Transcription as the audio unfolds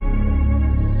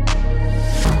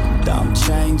I'm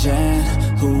changing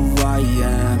who I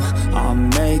am. I'm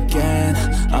making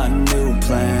a new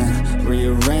plan,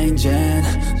 rearranging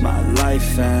my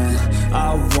life, and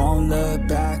I won't look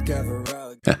back ever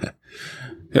again.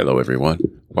 Hello, everyone.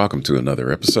 Welcome to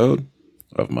another episode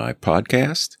of my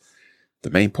podcast. The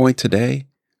main point today,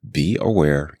 be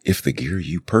aware if the gear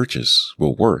you purchase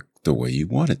will work the way you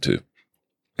want it to.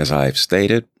 As I've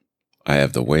stated, I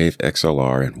have the Wave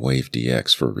XLR and Wave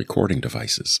DX for recording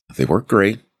devices. They work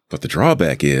great, but the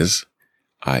drawback is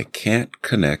I can't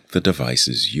connect the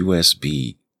device's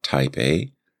USB Type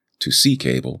A to C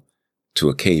cable to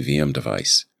a KVM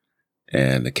device.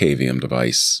 And the KVM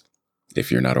device,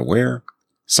 if you're not aware,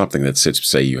 something that sits,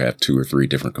 say you have 2 or 3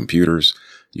 different computers,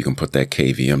 you can put that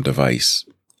KVM device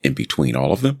in between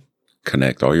all of them,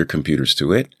 connect all your computers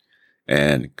to it,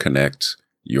 and connect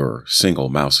your single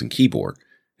mouse and keyboard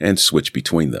and switch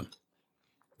between them.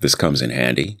 This comes in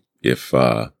handy if,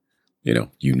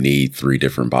 you need 3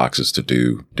 different boxes to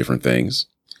do different things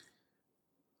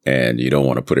and you don't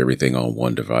want to put everything on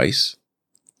one device.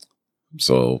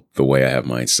 So the way I have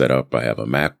mine set up, I have a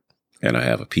Mac and I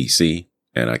have a PC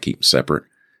and I keep them separate,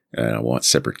 and I want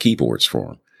separate keyboards for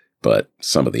them. But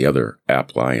some of the other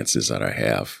appliances that I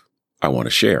have, I want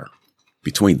to share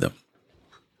between them.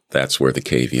 That's where the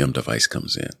KVM device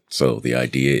comes in. So the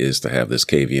idea is to have this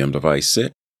KVM device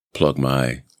sit, plug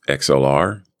my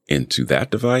XLR into that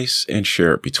device, and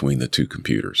share it between the 2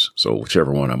 computers. So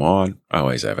whichever one I'm on, I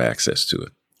always have access to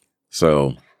it.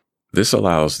 So this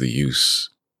allows the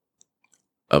use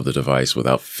of the device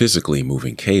without physically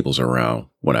moving cables around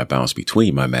when I bounce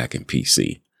between my Mac and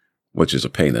PC, which is a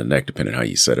pain in the neck depending on how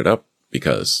you set it up,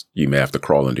 because you may have to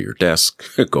crawl into your desk,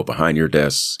 go behind your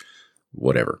desk,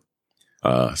 whatever.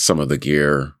 Some of the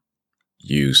gear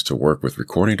used to work with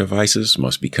recording devices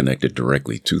must be connected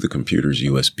directly to the computer's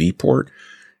USB port,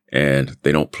 and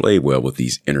they don't play well with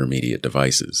these intermediate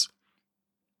devices.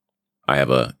 I have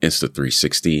a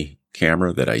Insta360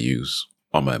 camera that I use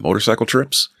on my motorcycle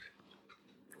trips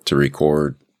to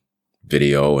record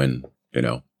video and,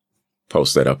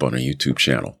 post that up on a YouTube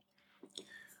channel.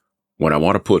 When I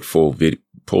want to put pull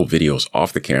videos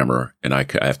off the camera, and I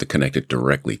have to connect it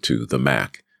directly to the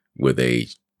Mac with a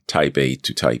Type A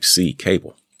to Type C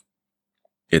cable.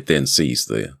 It then sees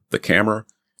the camera,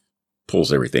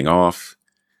 pulls everything off.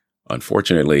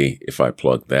 Unfortunately, if I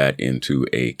plug that into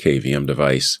a KVM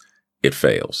device, it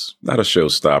fails. Not a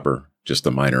showstopper, just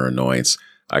a minor annoyance.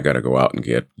 I got to go out and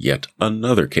get yet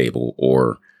another cable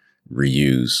or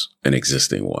reuse an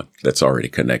existing one that's already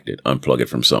connected. Unplug it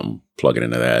from something, plug it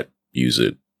into that, use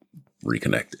it,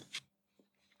 reconnect it.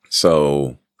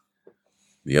 So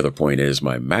the other point is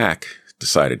my Mac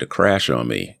decided to crash on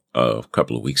me a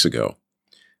couple of weeks ago,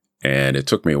 and it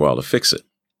took me a while to fix it.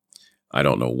 I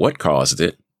don't know what caused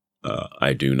it.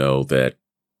 I do know that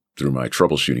through my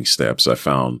troubleshooting steps, I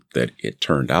found that it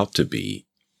turned out to be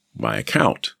my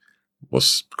account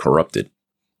was corrupted.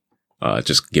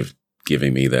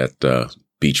 Giving me that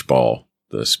beach ball,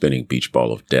 the spinning beach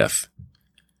ball of death.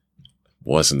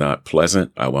 Was not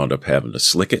pleasant. I wound up having to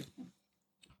slick it,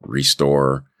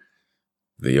 restore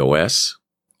the OS,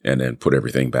 and then put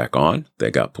everything back on.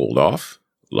 That got pulled off.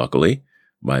 Luckily,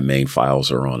 my main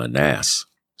files are on a NAS,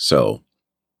 so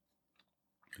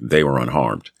they were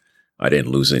unharmed. I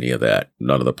didn't lose any of that.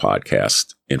 None of the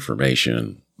podcast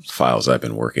information files I've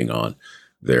been working on.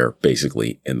 They're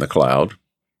basically in the cloud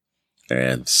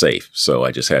and safe. So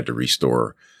I just had to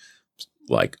restore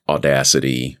like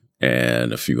Audacity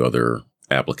and a few other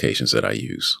applications that I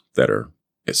use that are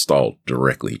installed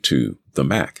directly to the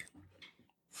Mac.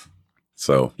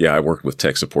 So yeah, I worked with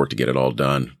tech support to get it all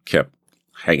done, kept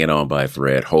hanging on by a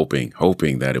thread,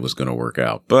 hoping that it was going to work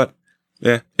out. But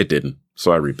yeah, it didn't.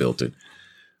 So I rebuilt it.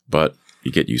 But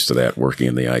you get used to that working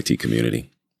in the IT community.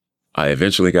 I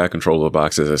eventually got control of the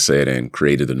box, as I said, and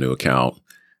created a new account.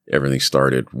 Everything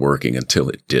started working until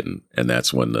it didn't. And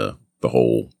that's when the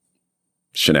whole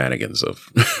shenanigans of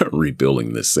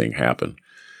rebuilding this thing happened.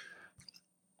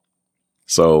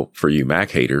 So for you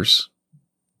Mac haters,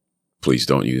 please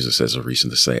don't use this as a reason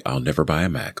to say, I'll never buy a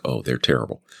Mac. Oh, they're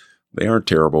terrible. They aren't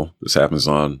terrible. This happens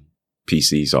on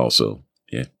PCs also.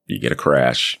 Yeah, you get a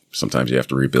crash. Sometimes you have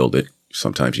to rebuild it.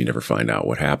 Sometimes you never find out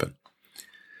what happened.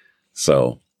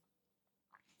 So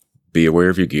be aware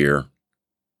of your gear.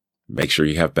 Make sure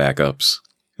you have backups.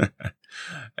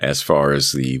 As far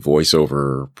as the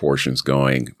voiceover portions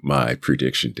going, my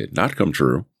prediction did not come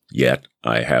true yet.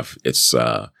 It's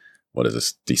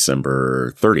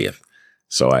December 30th.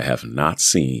 So I have not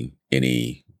seen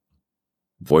any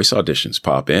voice auditions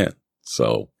pop in.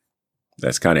 So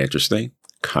that's kind of interesting,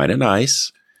 kind of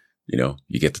nice.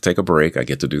 You get to take a break. I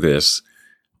get to do this.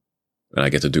 and I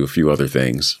get to do a few other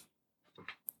things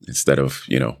instead of,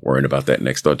 worrying about that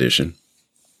next audition.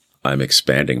 I'm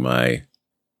expanding my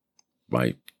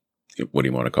what do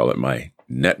you want to call it? My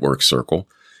network circle.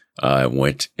 I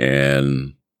went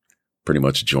and pretty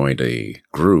much joined a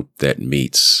group that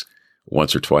meets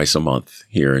once or twice a month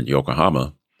here in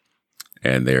Yokohama,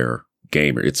 and they're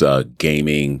it's a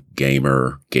gamer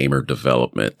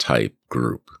development type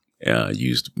group.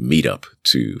 Used Meetup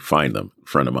to find them. A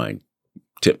friend of mine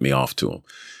tipped me off to them.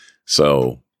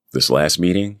 So this last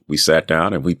meeting, we sat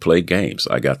down and we played games.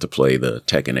 I got to play the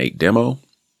Tekken 8 demo.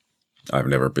 I've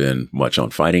never been much on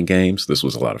fighting games. This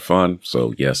was a lot of fun.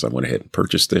 So yes, I went ahead and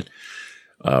purchased it,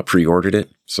 pre-ordered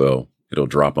it. So it'll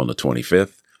drop on the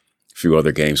 25th. A few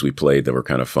other games we played that were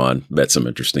kind of fun. Met some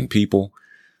interesting people.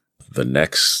 The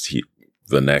next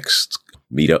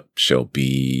meetup shall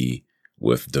be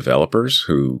with developers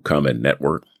who come and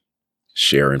network,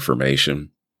 share information,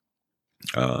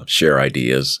 share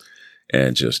ideas,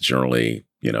 and just generally,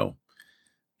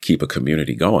 keep a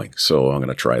community going. So I'm going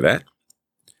to try that.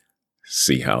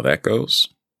 See how that goes,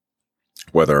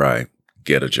 whether I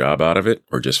get a job out of it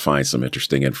or just find some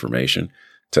interesting information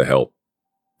to help,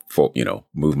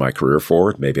 move my career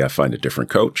forward. Maybe I find a different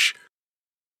coach.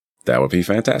 That would be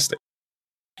fantastic.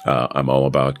 I'm all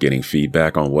about getting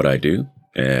feedback on what I do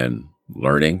and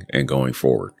learning and going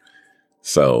forward.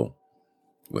 So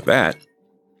with that,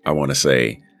 I want to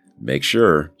say, make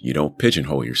sure you don't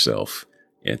pigeonhole yourself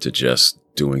into just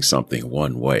doing something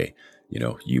one way.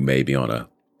 You may be on a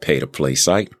pay-to-play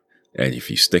site, and if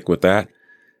you stick with that,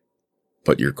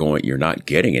 but you're not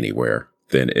getting anywhere,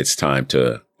 then it's time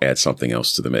to add something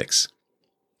else to the mix.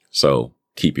 So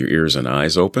keep your ears and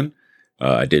eyes open.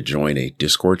 I did join a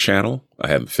Discord channel. I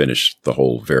haven't finished the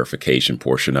whole verification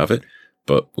portion of it,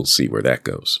 but we'll see where that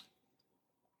goes.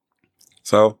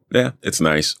 So yeah, it's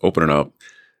nice opening up,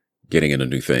 getting into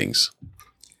new things.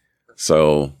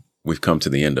 So we've come to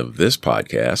the end of this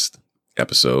podcast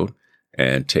episode,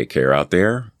 and take care out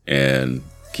there and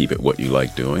keep it what you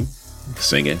like doing.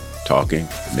 Singing, talking,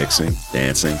 mixing,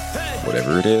 dancing,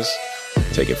 whatever it is,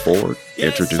 take it forward,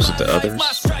 introduce it to others.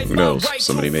 Who knows?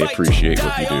 Somebody may appreciate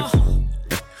what you do.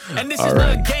 All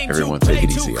right, everyone, take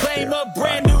it easy out there.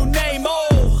 Bye.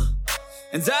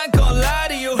 And I ain't gonna lie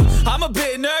to you, I'm a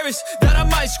bit nervous that I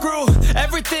might screw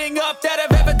everything up that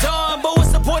I've ever done. But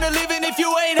what's the point of living if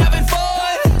you ain't having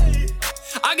fun?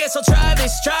 I guess I'll try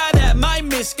this, try that, might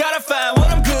miss, gotta find what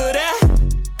I'm good at.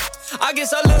 I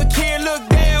guess I look here, look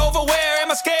there, over where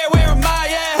am I scared, where am I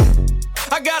at?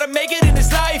 I gotta make it in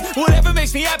this life, whatever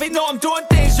makes me happy, know I'm doing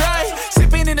things right.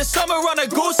 Sipping in the summer on a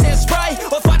goose and Sprite,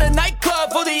 or find a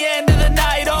nightclub for the end of the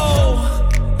night, oh.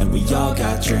 And we all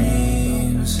got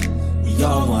dreams, we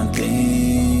all want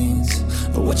things,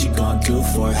 but what you gonna do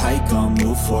for it, how you gonna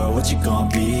move for it, what you gonna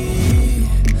be?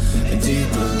 And do you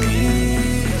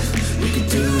believe we can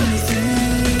do anything?